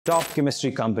Top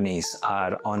chemistry companies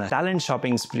are on a talent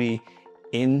shopping spree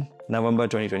in November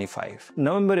 2025.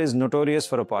 November is notorious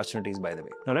for opportunities, by the way.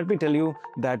 Now let me tell you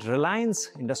that Reliance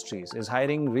Industries is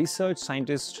hiring research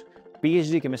scientists,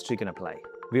 PhD chemistry can apply.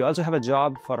 We also have a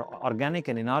job for organic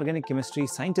and inorganic chemistry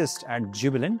scientist at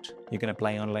Jubilant. You can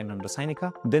apply online on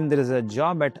Rasayanika. Then there is a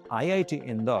job at IIT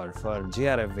Indore for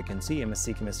JRF vacancy.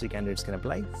 M.Sc chemistry candidates can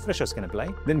apply. Freshers can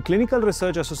apply. Then clinical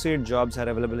research associate jobs are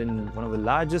available in one of the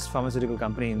largest pharmaceutical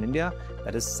company in India,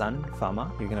 that is Sun Pharma.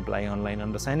 You can apply online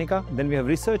on Rasayanika. Then we have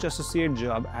research associate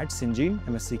job at Syngene.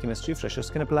 M.Sc chemistry freshers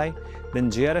can apply. Then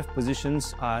JRF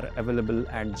positions are available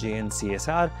at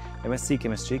JNCASR. M.Sc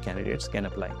chemistry candidates can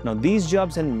apply. Now these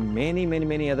jobs and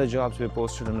many other jobs were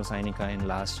posted on Rasayanika in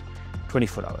last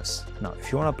 24 hours. Now,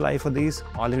 if you want to apply for these,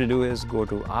 all you have to do is go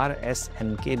to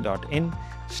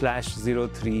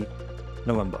rsnk.in/03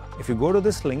 November. If you go to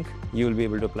this link, you will be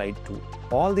able to apply to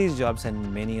all these jobs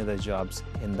and many other jobs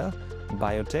in the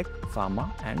biotech,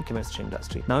 pharma and chemistry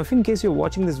industry. Now, if in case you're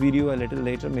watching this video a little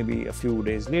later, maybe a few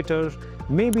days later,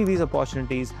 maybe these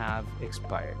opportunities have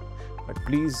expired. But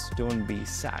please don't be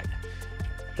sad.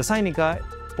 Rasayanika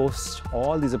posts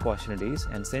all these opportunities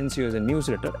and sends you as a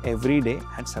newsletter every day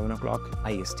at 7 o'clock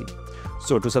IST.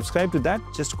 So to subscribe to that,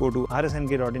 just go to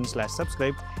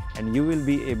rsnk.in/subscribe and you will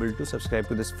be able to subscribe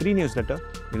to this free newsletter.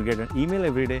 You'll get an email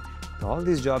every day with all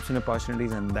these jobs and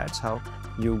opportunities, and that's how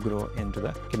you grow into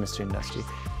the chemistry industry.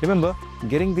 Remember,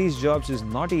 getting these jobs is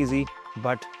not easy,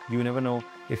 but you never know,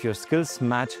 if your skills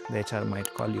match, the HR might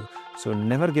call you. So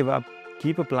never give up,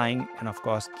 keep applying, and of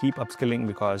course, keep upskilling,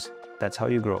 because that's how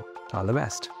you grow. All the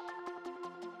best.